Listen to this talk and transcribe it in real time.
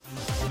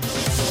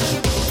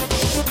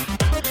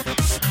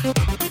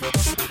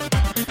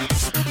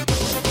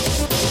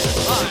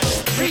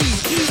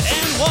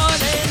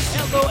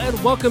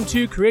Welcome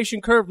to Creation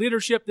Curve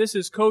Leadership. This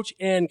is Coach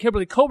and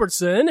Kimberly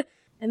Culbertson.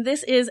 And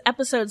this is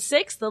episode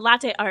 6, the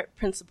Latte Art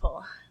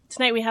Principle.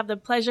 Tonight we have the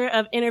pleasure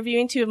of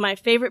interviewing two of my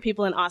favorite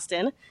people in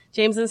Austin,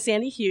 James and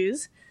Sandy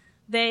Hughes.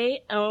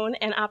 They own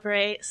and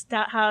operate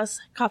Stout House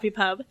Coffee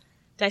Pub.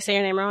 Did I say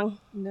your name wrong?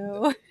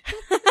 No.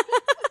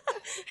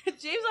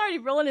 James already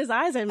rolling his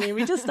eyes at me.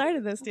 We just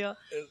started this deal.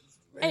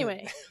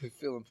 Anyway. I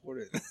feel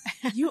important.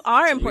 You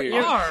are important.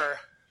 Are.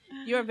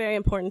 You are very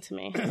important to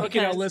me.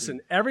 Okay, now listen.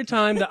 Every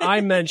time that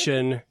I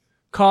mention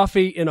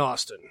coffee in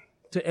Austin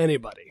to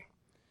anybody,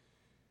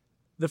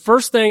 the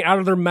first thing out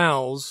of their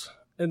mouths,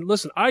 and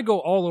listen, I go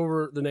all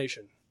over the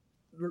nation,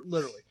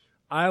 literally.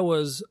 I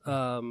was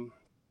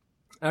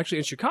actually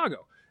in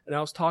Chicago, and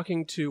I was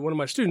talking to one of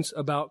my students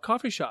about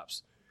coffee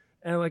shops.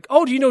 And I'm like,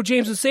 oh, do you know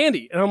James and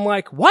Sandy? And I'm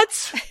like,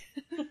 what?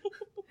 What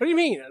do you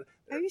mean?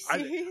 Are you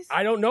serious?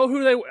 I don't know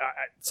who they were.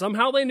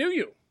 Somehow they knew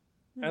you,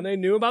 and they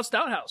knew about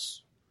Stout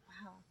House.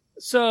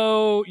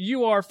 So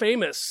you are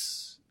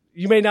famous.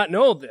 You may not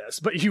know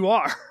this, but you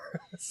are.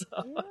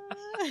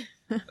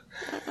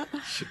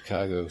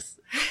 Chicago.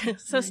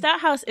 So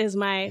Stout House is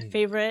my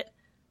favorite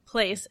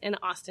place in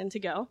Austin to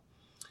go.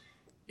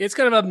 It's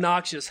kind of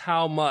obnoxious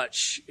how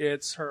much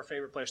it's her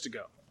favorite place to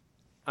go.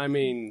 I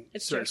mean,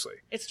 It's seriously.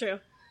 True. It's true.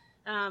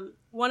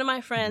 One of my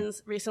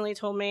friends recently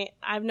told me,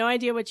 I have no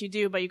idea what you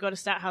do, but you go to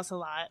Stout House a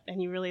lot,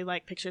 and you really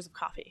like pictures of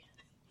coffee.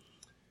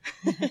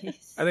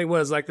 Nice. I think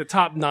what is like the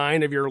top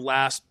 9 of your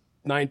last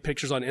 9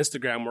 pictures on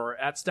Instagram were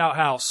at Stout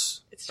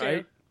House. It's true.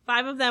 Right?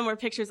 5 of them were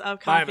pictures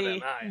of 5 coffee. of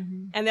them. Aye.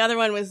 And the other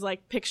one was like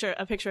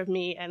a picture of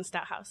me and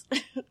Stout House.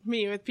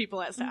 Me with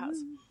people at Stout House.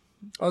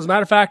 Well, as a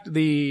matter of fact,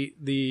 the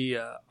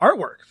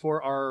artwork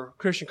for our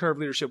Christian Curve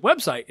Leadership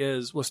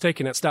website was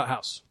taken at Stout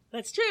House.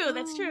 That's true.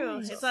 That's true.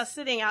 Nice. It's us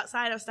sitting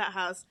outside of Stout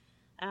House,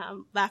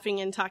 laughing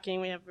and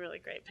talking. We have a really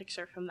great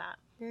picture from that.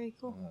 Very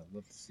cool. I'd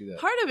love to see that.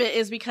 Part of it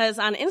is because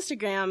on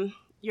Instagram,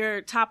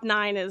 your top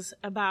 9 is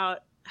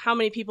about how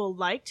many people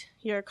liked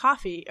your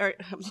coffee, or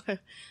I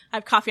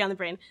have coffee on the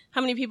brain.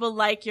 How many people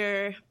like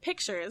your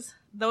pictures?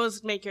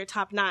 Those make your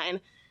top 9.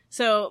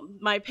 So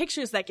my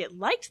pictures that get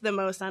liked the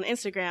most on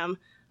Instagram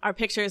are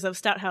pictures of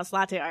Stout House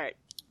latte art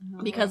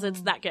because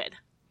it's that good.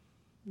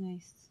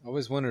 Nice. I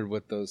always wondered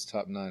what those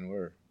top 9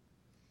 were.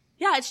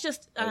 Yeah, it's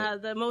just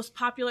the most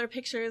popular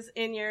pictures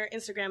in your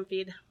Instagram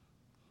feed.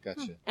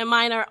 Gotcha. And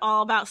mine are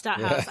all about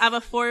Stout House. I have a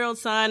 4-year-old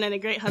son and a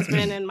great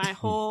husband, and my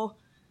whole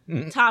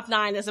top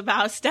 9 is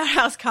about Stout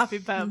House Coffee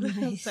Pub.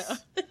 Nice. So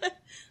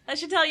that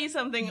should tell you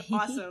something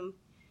awesome.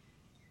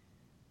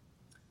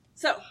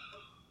 So,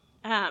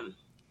 where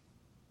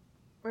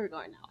are we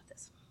going now with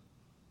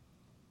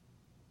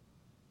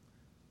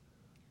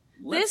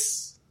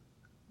this?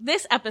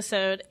 This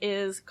episode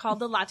is called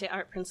the Latte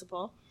Art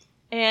Principle.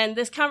 And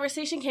this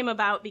conversation came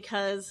about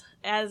because,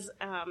 as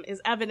is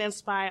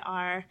evidenced by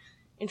our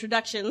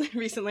introduction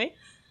recently,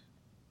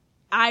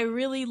 I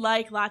really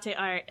like latte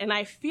art, and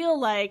I feel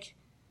like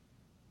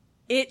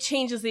it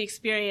changes the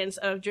experience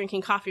of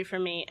drinking coffee for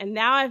me. And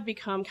now I've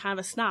become kind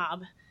of a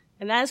snob,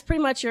 and that is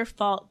pretty much your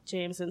fault,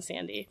 James and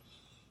Sandy.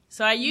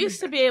 So I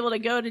used to be able to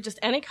go to just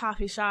any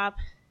coffee shop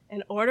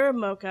and order a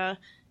mocha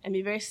and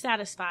be very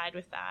satisfied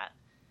with that.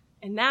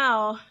 And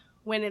now,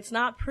 when it's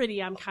not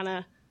pretty, I'm kind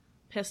of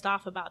pissed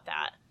off about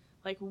that.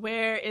 Like,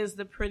 where is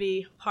the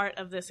pretty part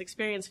of this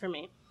experience for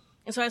me?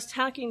 And so I was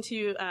talking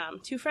to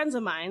 2 friends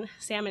of mine,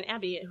 Sam and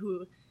Abby,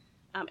 who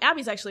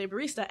Abby's actually a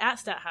barista at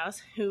Stout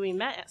House, who we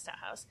met at Stout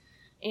House.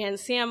 And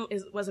Sam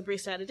was a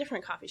barista at a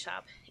different coffee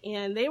shop.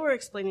 And they were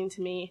explaining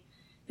to me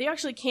they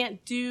actually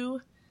can't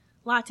do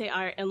latte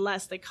art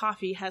unless the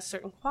coffee has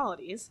certain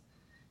qualities.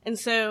 And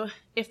so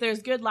if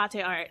there's good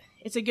latte art,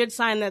 it's a good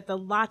sign that the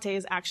latte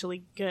is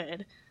actually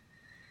good.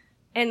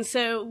 And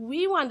so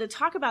we wanted to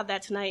talk about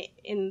that tonight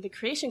in the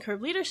Creation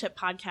Curve Leadership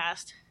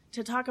podcast,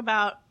 to talk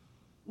about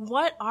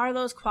what are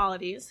those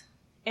qualities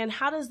and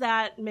how does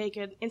that make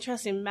an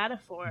interesting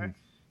metaphor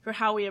for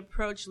how we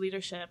approach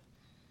leadership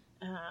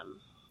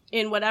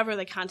in whatever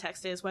the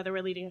context is, whether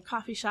we're leading a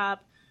coffee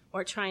shop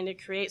or trying to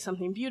create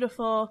something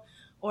beautiful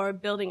or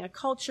building a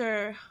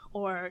culture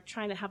or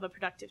trying to have a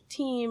productive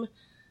team.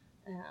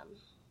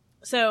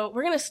 So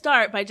we're going to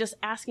start by just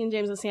asking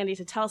James and Sandy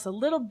to tell us a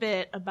little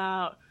bit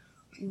about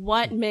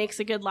what makes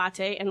a good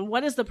latte and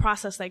what is the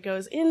process that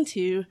goes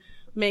into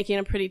making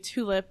a pretty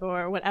tulip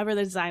or whatever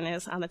the design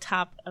is on the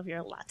top of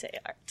your latte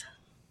art.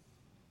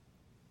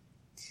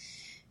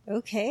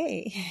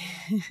 Okay.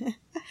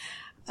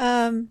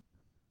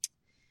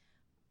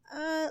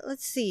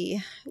 Let's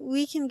see.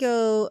 We can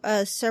go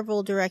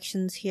several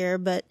directions here,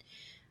 but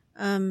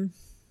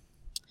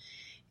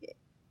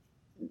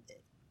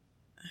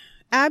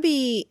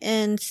Abby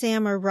and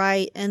Sam are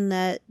right in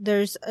that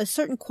there's a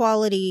certain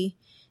quality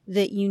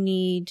that you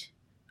need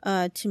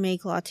to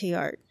make latte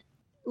art.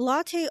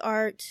 Latte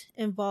art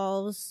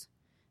involves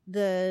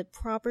the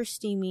proper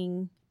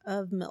steaming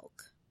of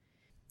milk.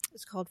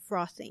 It's called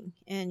frothing,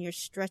 and you're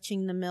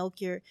stretching the milk.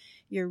 You're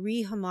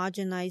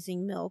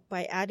rehomogenizing milk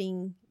by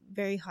adding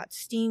very hot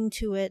steam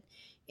to it,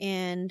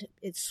 and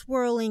it's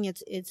swirling.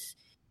 It's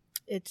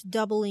it's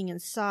doubling in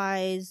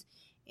size,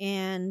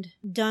 and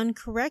done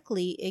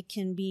correctly, it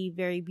can be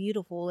very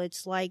beautiful.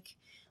 It's like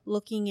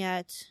looking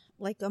at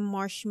like a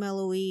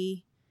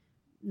marshmallowy,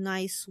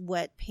 nice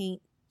wet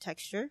paint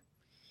texture.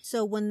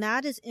 So when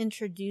that is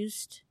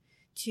introduced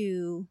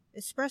to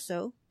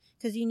espresso,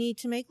 because you need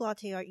to make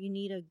latte art, you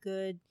need a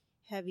good,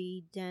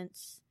 heavy,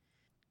 dense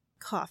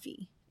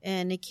coffee.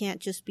 And it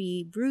can't just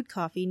be brewed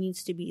coffee, it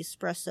needs to be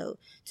espresso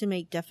to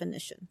make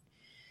definition.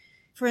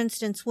 For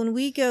instance, when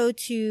we go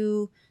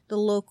to the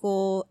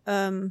local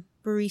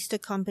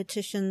barista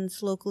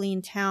competitions locally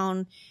in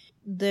town,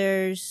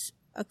 there's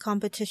a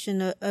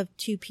competition of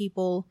two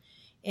people,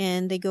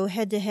 and they go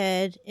head to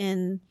head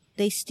and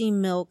they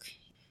steam milk.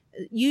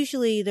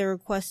 Usually they're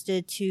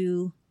requested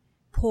to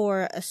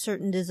pour a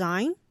certain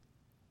design.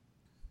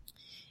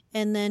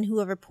 And then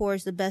whoever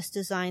pours the best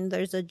design,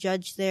 there's a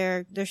judge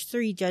there. There's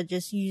 3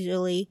 judges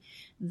usually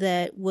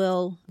that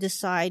will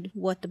decide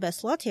what the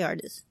best latte art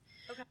is.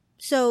 Okay.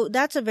 So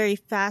that's a very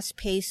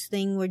fast-paced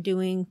thing we're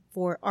doing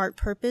for art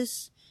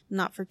purpose,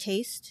 not for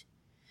taste.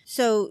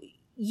 So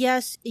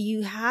yes,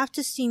 you have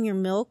to steam your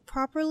milk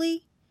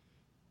properly,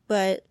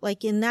 but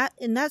like in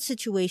that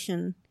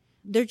situation,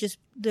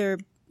 they're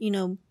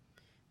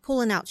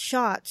pulling out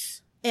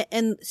shots.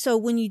 And so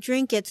when you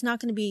drink it, it's not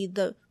going to be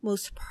the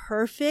most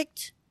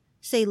perfect,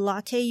 say,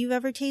 latte you've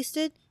ever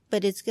tasted,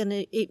 but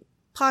it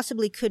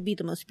possibly could be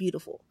the most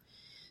beautiful.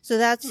 So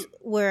that's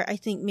where I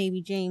think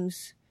maybe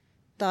James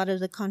thought of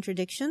the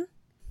contradiction.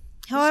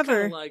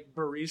 However, it's kind of like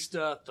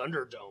Barista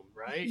Thunderdome,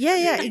 right?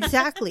 Yeah,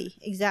 exactly.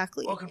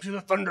 Welcome to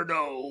the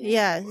Thunderdome.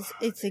 Yeah,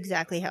 it's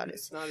exactly how it is.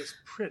 It's not as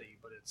pretty,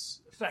 but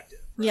it's effective.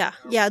 Right?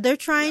 Yeah, they're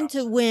trying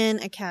to win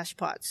a cash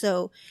pot.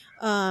 So,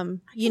 I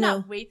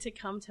cannot wait to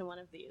come to one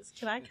of these.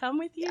 Can I come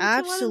with you?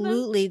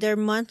 Absolutely. They're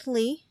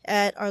monthly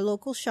at our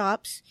local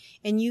shops,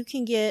 and you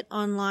can get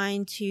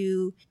online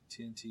to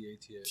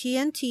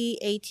TNT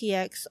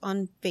ATX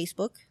on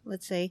Facebook,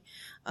 let's say,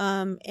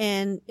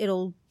 and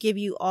it'll give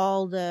you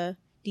all the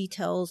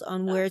details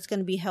on where it's going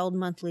to be held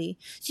monthly.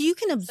 So you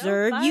can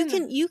observe, you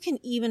can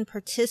even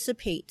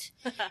participate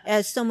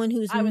as someone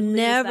who's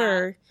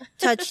never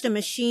touched a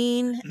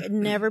machine,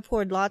 never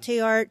poured latte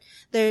art.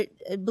 There,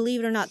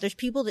 believe it or not, there's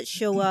people that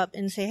show up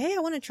and say, "Hey, I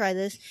want to try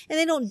this." And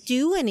they don't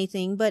do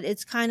anything, but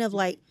it's kind of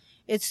like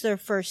it's their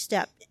first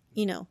step,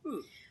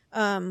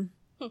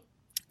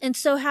 And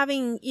so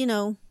having,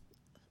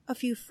 a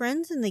few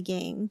friends in the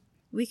game,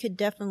 we could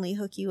definitely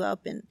hook you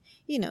up and,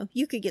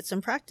 you could get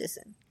some practice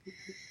in.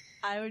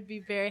 I would be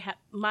very happy.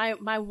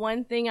 My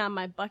one thing on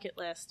my bucket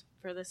list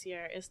for this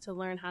year is to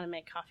learn how to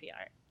make coffee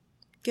art.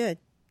 Good.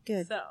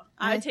 So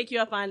I would take you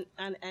up on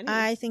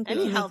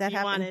any help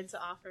you wanted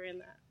to offer in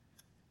that.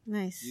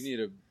 Nice. You need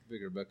a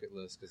bigger bucket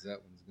list because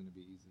that one's going to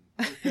be easy.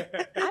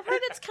 I've heard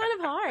it's kind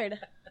of hard.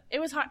 It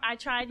was hard. I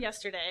tried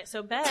yesterday.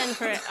 So Ben,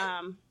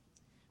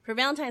 for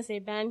Valentine's Day,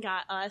 Ben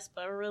got us,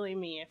 but really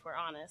me, if we're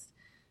honest,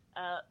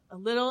 a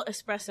little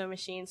espresso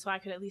machine so I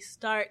could at least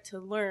start to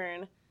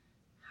learn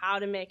how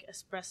to make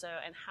espresso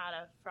and how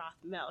to froth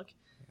milk.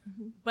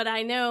 Mm-hmm. But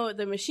I know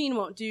the machine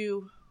won't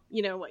do,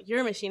 what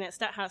your machine at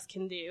Stuthouse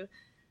can do.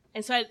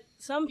 And so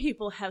some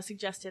people have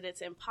suggested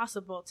it's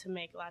impossible to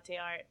make latte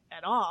art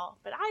at all.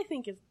 But I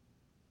think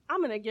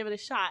I'm going to give it a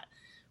shot.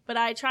 But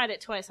I tried it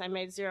twice. I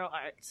made 0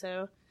 art.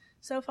 So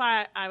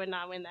far, I would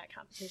not win that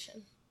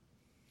competition.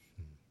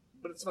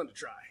 But it's fun to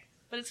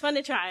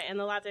try. And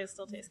the latte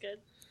still tastes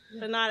good.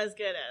 But not as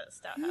good as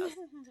Stuthouse.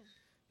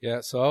 Yeah,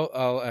 so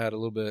I'll add a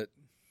little bit.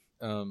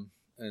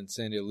 And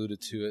Sandy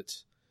alluded to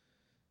it.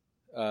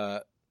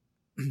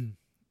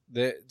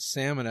 That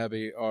Sam and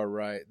Abby are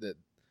right that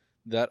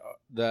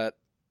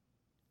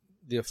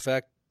the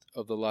effect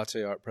of the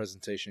latte art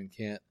presentation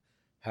can't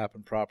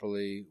happen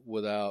properly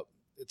without.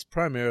 It's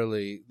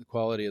primarily the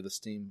quality of the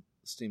steamed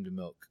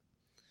milk,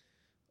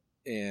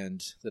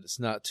 and that it's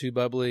not too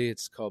bubbly.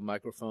 It's called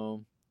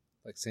microfoam.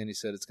 Like Sandy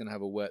said, it's going to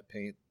have a wet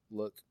paint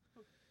look.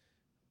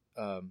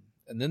 And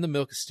then the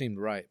milk is steamed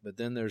right, but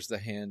then there's the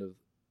hand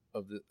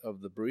of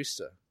the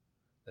barista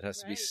that has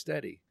to be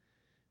steady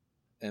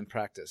and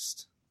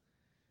practiced.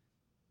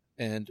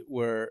 And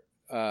where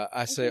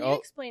I say, can you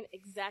explain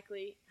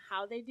exactly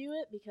how they do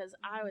it? Because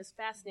I was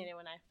fascinated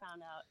when I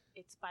found out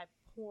it's by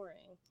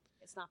pouring.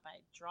 It's not by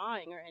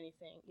drawing or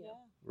anything.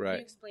 Right. Can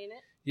you explain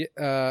it?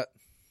 Yeah.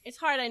 It's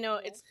hard. I know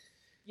it's,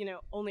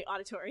 only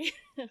auditory.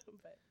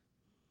 But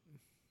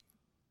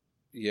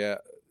yeah,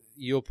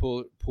 you'll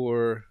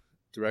pour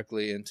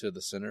directly into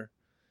the center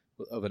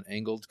of an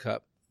angled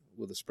cup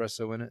with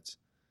espresso in it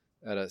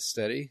at a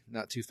steady,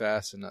 not too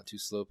fast and not too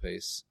slow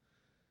pace.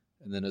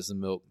 And then as the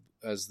milk,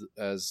 as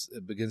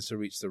it begins to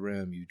reach the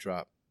rim, you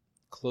drop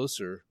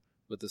closer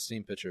with the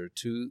steam pitcher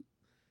to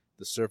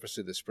the surface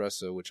of the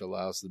espresso, which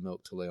allows the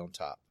milk to lay on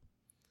top.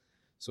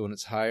 So when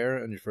it's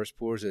higher on your first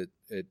pours, it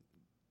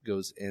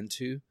goes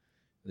into,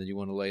 and then you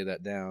want to lay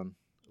that down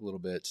a little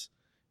bit,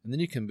 and then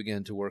you can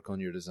begin to work on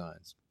your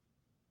designs.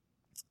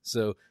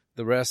 So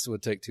the rest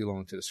would take too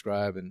long to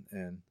describe, and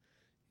I'm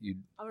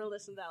going to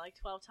listen to that like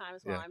 12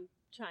 times while I'm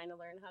trying to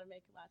learn how to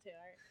make latte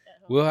art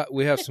at home.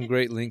 We have some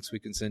great links we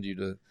can send you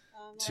to.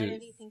 I'm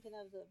already thinking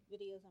of the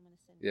videos I'm going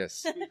to send you.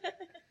 Yes.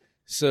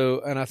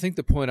 So, and I think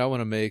the point I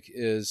want to make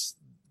is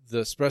the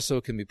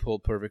espresso can be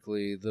pulled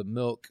perfectly. The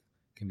milk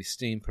can be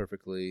steamed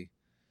perfectly.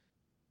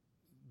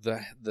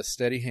 The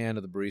steady hand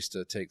of the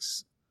barista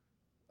takes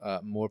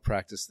more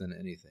practice than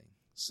anything.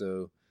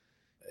 So,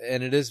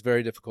 and it is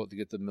very difficult to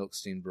get the milk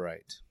steamed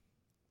right.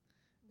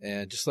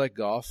 And just like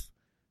golf,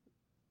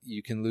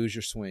 you can lose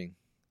your swing.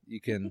 You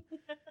can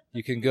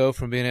go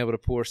from being able to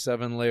pour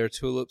 7-layer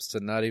tulips to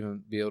not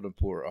even be able to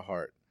pour a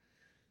heart.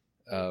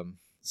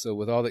 So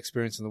with all the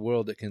experience in the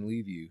world, it can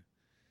leave you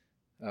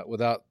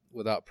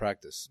without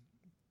practice.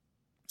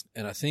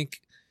 And I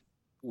think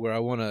where I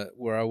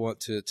want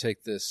to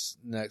take this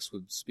next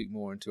would speak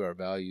more into our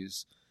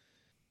values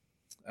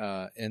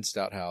in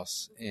Stout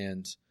House.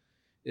 And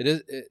it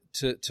is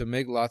to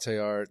make latte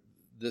art.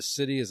 This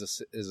city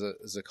is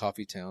a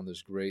coffee town.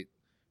 There's great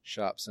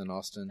shops in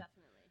Austin. Definitely.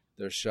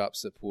 There's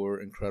shops that pour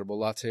incredible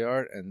latte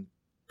art, and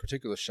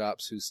particular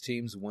shops whose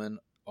teams win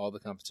all the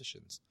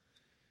competitions.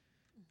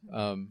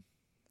 Mm-hmm.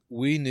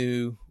 We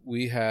knew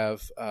we're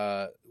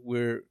the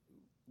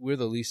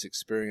least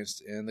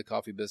experienced in the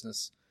coffee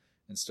business,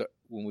 and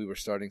when we were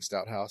starting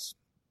Stout House,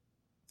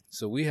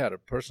 so we had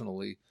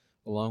personally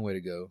a long way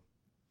to go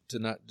to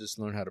not just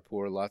learn how to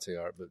pour latte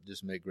art, but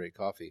just make great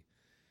coffee.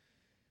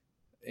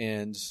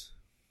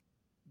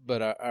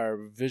 But our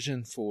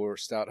vision for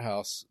Stout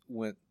House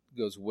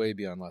goes way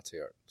beyond latte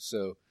art.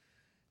 So,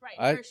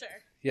 right, for sure.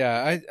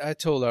 Yeah, I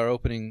told our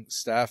opening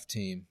staff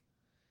team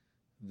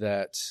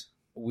that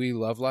we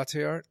love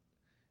latte art,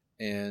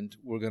 and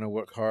we're going to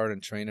work hard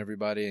and train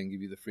everybody and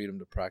give you the freedom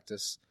to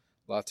practice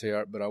latte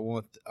art. But I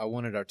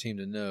wanted our team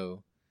to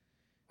know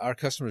our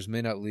customers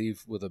may not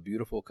leave with a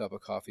beautiful cup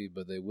of coffee,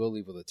 but they will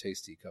leave with a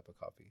tasty cup of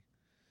coffee.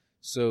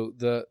 So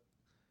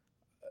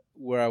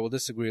where I will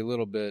disagree a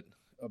little bit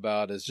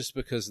about is just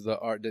because the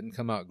art didn't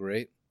come out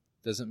great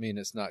doesn't mean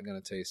it's not going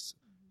to taste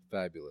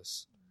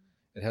fabulous.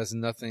 It has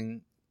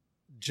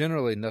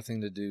generally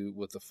nothing to do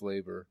with the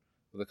flavor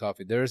of the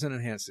coffee. There is an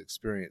enhanced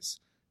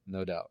experience,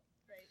 no doubt.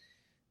 Right.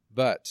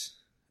 But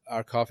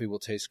our coffee will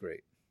taste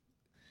great.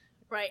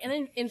 Right.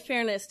 And in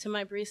fairness to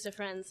my barista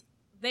friends,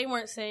 they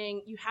weren't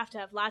saying you have to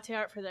have latte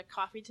art for the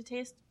coffee to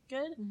taste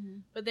good,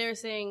 but they were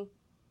saying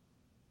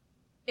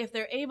if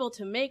they're able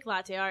to make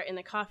latte art in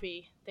the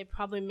coffee, they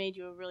probably made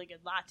you a really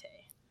good latte.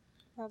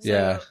 Probably.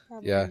 Yeah.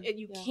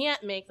 You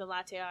can't make the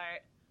latte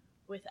art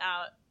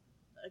without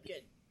a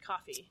good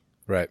coffee.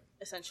 Right.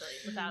 Essentially,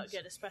 without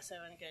good espresso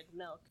and good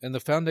milk. And the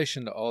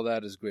foundation to all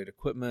that is great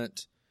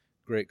equipment,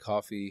 great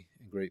coffee,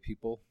 and great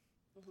people,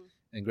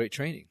 and great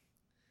training.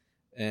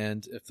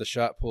 And if the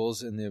shot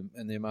pulls in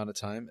the amount of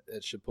time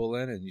it should pull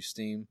in, and you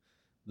steam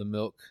the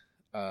milk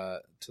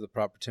to the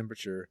proper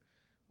temperature,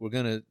 we're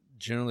going to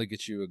generally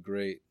get you a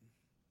great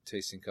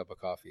tasting cup of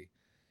coffee.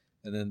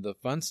 And then the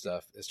fun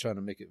stuff is trying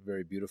to make it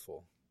very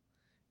beautiful.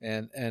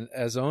 And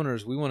as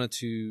owners, we wanted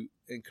to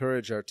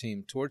encourage our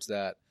team towards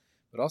that,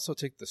 but also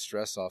take the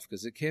stress off,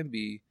 because it can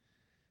be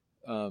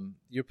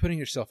you're putting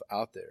yourself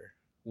out there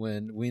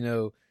when we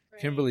know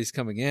Kimberly's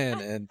coming in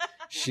and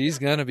she's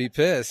going to be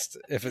pissed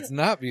if it's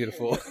not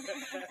beautiful,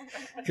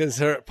 because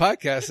her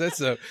podcast said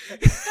so.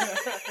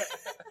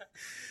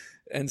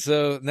 And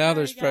so now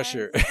there's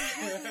pressure.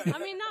 I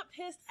mean, not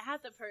pissed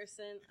at the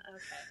person.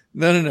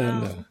 Okay.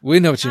 No. We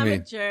know what you mean.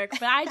 I'm a jerk,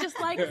 but I just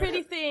like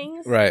pretty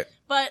things. Right.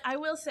 But I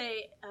will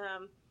say,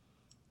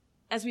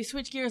 as we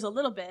switch gears a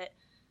little bit,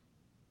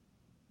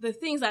 the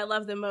things I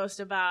love the most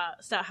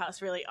about Stout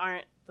House really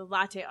aren't the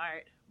latte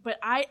art, but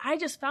I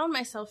just found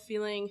myself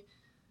feeling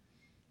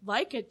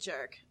like a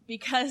jerk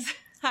because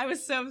I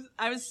was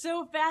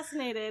so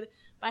fascinated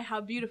by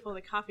how beautiful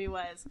the coffee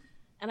was,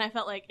 and I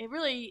felt like it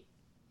really,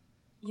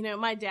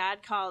 my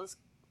dad calls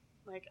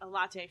like a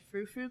latte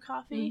frou-frou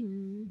coffee.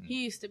 Mm-hmm.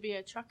 He used to be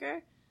a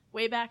trucker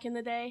way back in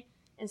the day,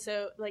 and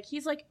so like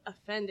he's like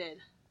offended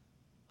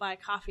by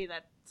coffee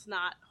that's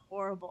not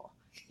horrible.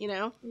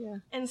 Yeah.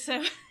 And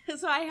so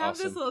I have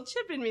this little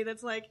chip in me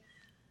that's like,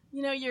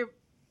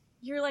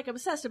 you're like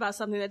obsessed about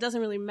something that doesn't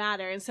really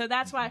matter. And so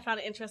that's why I found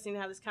it interesting to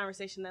have this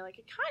conversation that like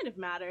it kind of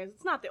matters.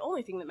 It's not the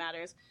only thing that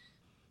matters.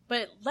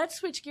 But let's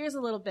switch gears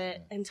a little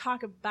bit and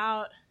talk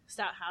about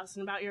Stout House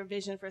and about your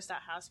vision for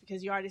Stout House,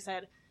 because you already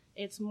said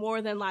it's more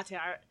than latte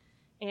art.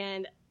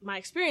 And my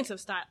experience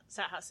of Stout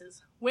House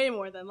is way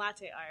more than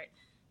latte art.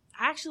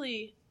 I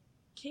actually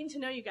came to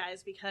know you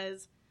guys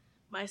because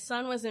my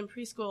son was in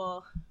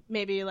preschool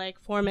maybe like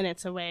 4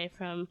 minutes away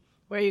from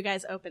where you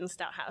guys opened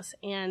Stout House.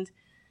 And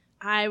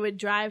I would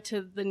drive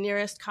to the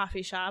nearest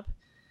coffee shop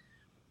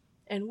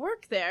and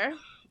work there.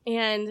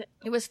 And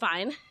it was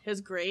fine. It was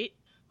great.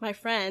 My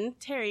friend,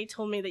 Terry,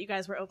 told me that you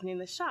guys were opening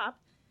the shop.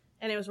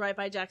 And it was right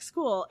by Jack's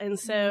school. And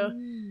so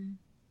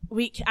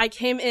I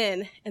came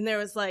in and there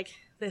was like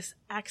this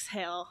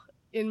exhale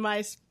in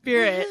my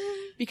spirit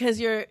because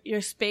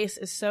your space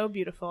is so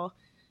beautiful.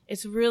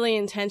 It's really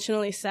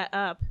intentionally set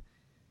up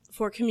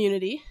for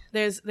community.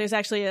 There's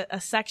actually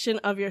a section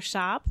of your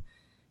shop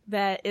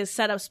that is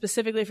set up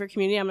specifically for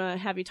community. I'm going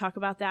to have you talk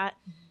about that.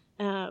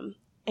 And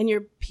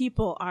your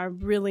people are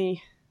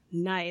really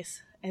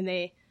nice, and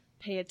they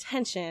pay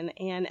attention,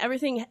 and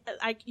everything.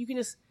 You can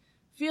just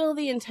feel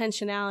the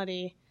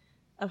intentionality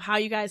of how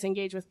you guys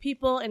engage with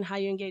people and how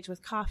you engage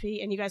with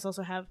coffee. And you guys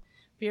also have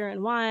beer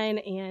and wine,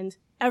 and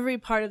every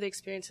part of the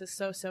experience is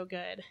so, so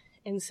good.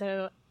 And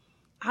so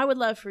I would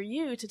love for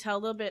you to tell a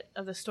little bit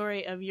of the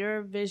story of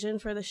your vision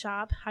for the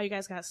shop, how you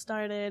guys got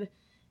started,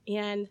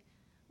 and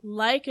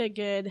like a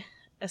good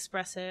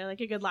espresso,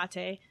 like a good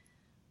latte,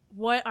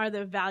 what are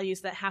the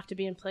values that have to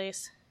be in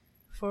place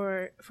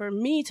for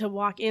me to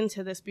walk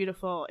into this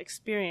beautiful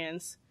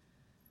experience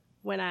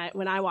when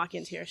I walk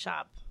into your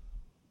shop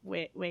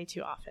way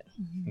too often?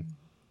 Mm-hmm.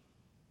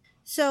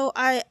 So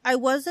I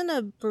wasn't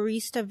a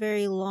barista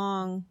very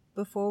long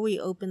before we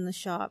opened the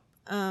shop.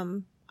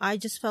 I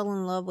just fell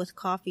in love with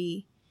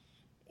coffee,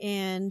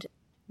 and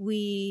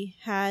we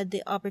had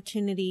the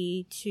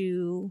opportunity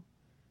to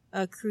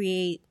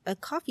create a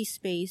coffee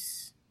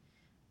space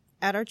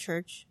at our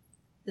church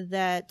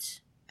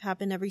that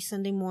happened every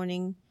Sunday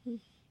morning,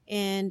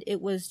 and it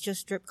was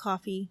just drip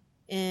coffee.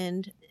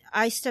 And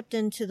I stepped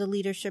into the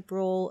leadership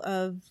role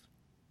of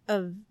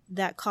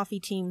that coffee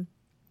team,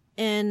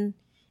 and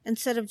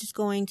instead of just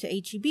going to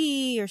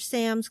H-E-B or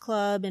Sam's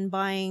Club and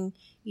buying,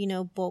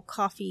 bulk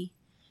coffee,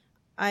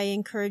 I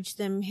encouraged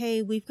them,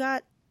 hey, we've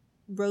got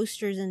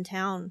roasters in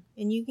town,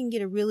 and you can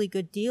get a really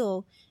good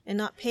deal and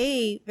not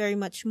pay very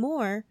much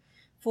more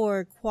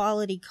for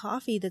quality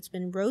coffee that's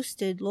been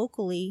roasted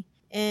locally,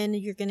 and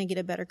you're going to get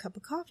a better cup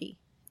of coffee.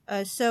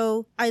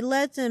 So I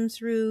led them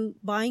through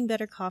buying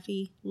better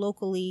coffee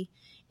locally,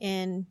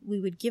 and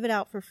we would give it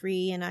out for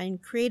free. And I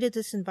created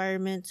this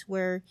environment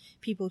where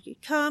people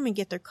could come and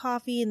get their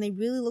coffee, and they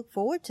really look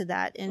forward to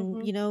that.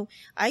 And,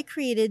 I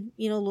created,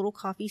 little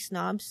coffee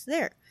snobs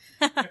there.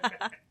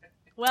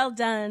 Well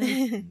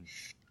done.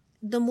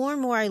 The more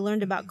and more I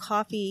learned about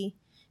coffee,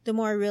 the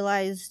more I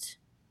realized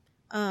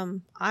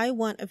I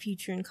want a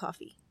future in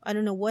coffee. I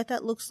don't know what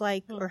that looks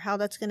like or how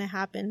that's going to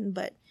happen,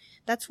 but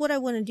that's what I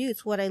want to do.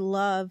 It's what I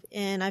love.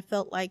 And I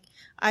felt like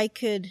I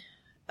could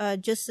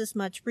just as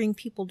much bring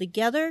people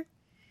together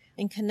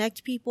and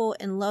connect people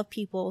and love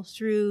people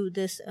through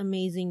this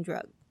amazing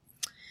drug.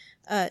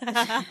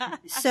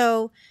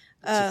 So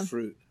it's a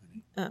fruit.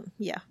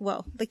 Yeah,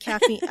 well, the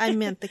caffeine, I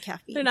meant the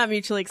caffeine. They're not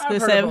mutually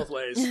exclusive. I've heard it both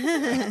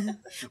ways.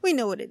 We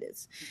know what it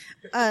is.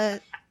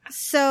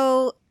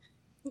 So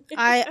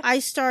I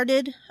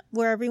started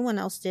where everyone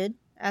else did,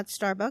 at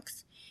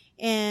Starbucks,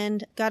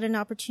 and got an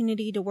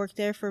opportunity to work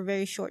there for a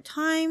very short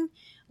time,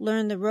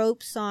 learn the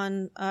ropes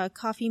on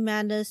coffee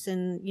madness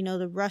and,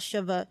 the rush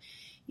of a,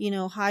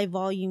 high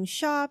volume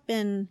shop,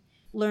 and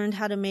learned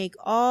how to make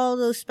all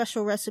those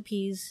special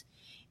recipes.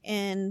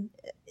 And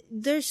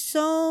there's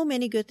so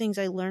many good things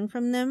I learned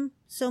from them,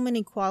 so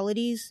many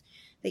qualities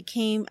that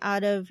came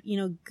out of,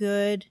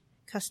 good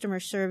customer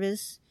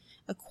service,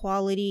 a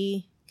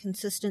quality,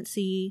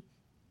 consistency.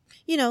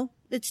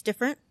 It's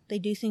different. They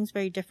do things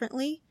very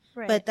differently,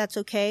 right, but that's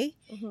okay.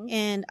 Mm-hmm.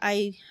 And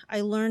I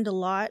learned a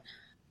lot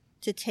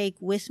to take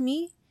with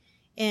me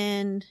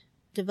and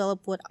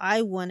develop what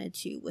I wanted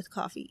to with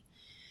coffee.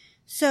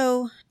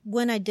 So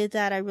when I did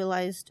that, I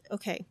realized,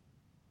 okay,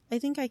 I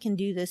think I can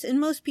do this. And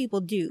most people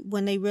do.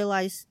 When they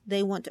realize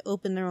they want to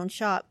open their own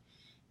shop,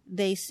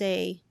 they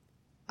say,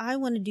 I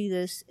want to do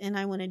this and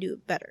I want to do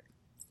it better.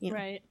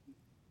 Right.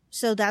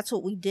 So that's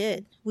what we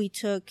did. We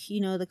took,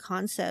 the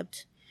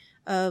concept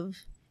of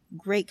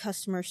great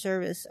customer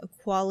service, a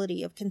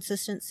quality of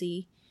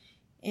consistency,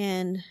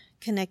 and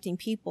connecting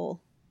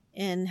people,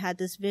 and had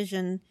this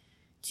vision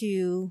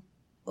to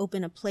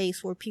open a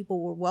place where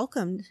people were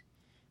welcomed,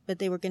 but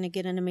they were going to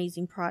get an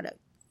amazing product.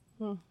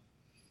 Well,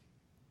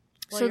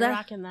 so you're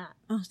rocking that.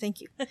 Oh,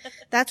 thank you.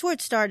 That's where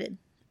it started.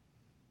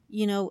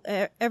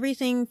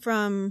 Everything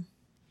from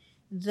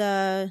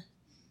the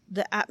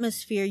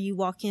atmosphere you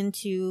walk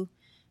into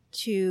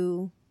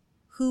to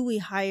who we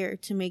hire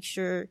to make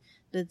sure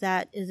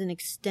that is an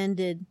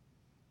extended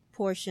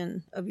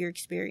portion of your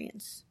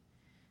experience.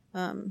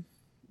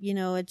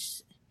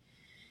 It's,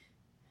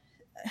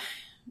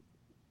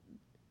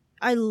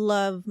 I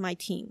love my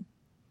team.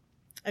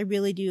 I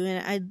really do.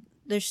 And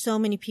there's so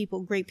many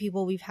great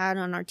people we've had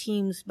on our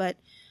teams, but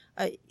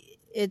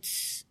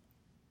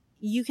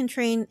you can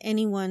train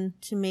anyone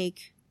to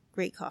make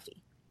great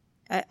coffee.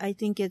 I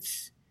think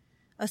it's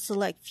a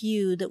select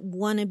few that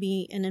want to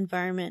be in an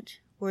environment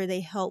where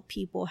they help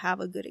people have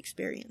a good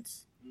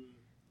experience.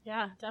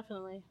 Yeah,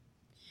 definitely.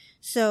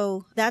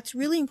 So that's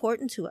really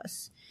important to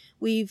us.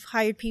 We've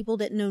hired people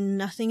that know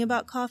nothing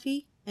about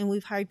coffee, and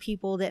we've hired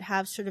people that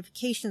have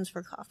certifications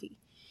for coffee.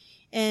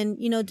 And,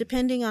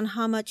 depending on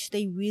how much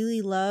they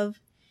really love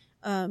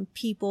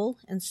people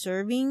and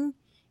serving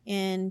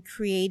and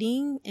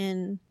creating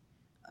and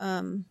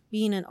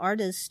being an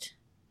artist,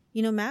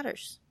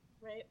 matters.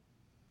 Right.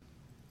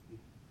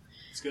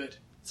 It's good.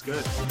 It's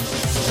good.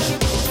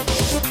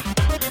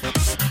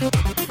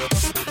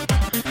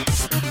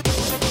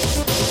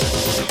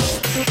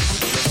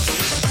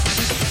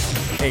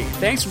 Hey,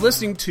 thanks for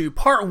listening to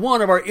part 1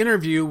 of our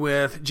interview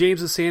with James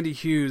and Sandy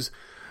Hughes.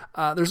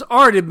 There's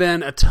already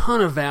been a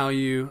ton of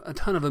value, a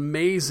ton of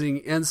amazing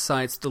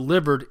insights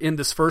delivered in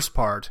this first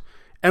part,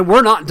 and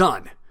we're not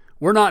done.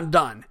 We're not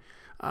done.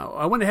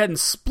 I went ahead and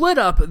split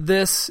up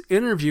this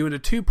interview into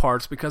 2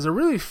 parts because I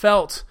really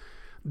felt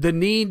the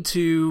need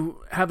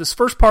to have this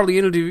first part of the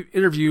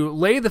interview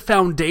lay the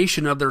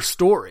foundation of their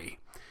story.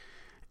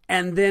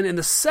 And then in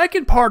the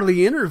second part of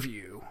the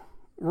interview,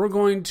 we're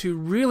going to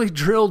really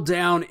drill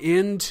down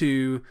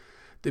into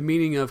the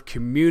meaning of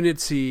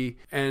community,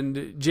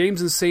 and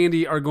James and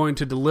Sandy are going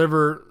to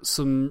deliver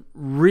some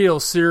real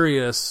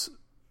serious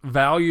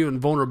value and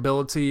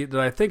vulnerability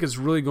that I think is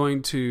really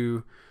going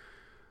to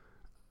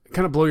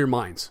kind of blow your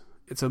minds.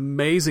 It's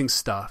amazing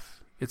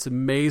stuff. It's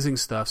amazing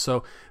stuff.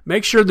 So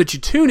make sure that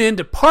you tune in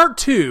to part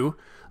 2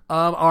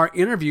 of our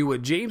interview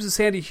with James and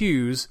Sandy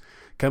Hughes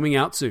coming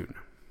out soon.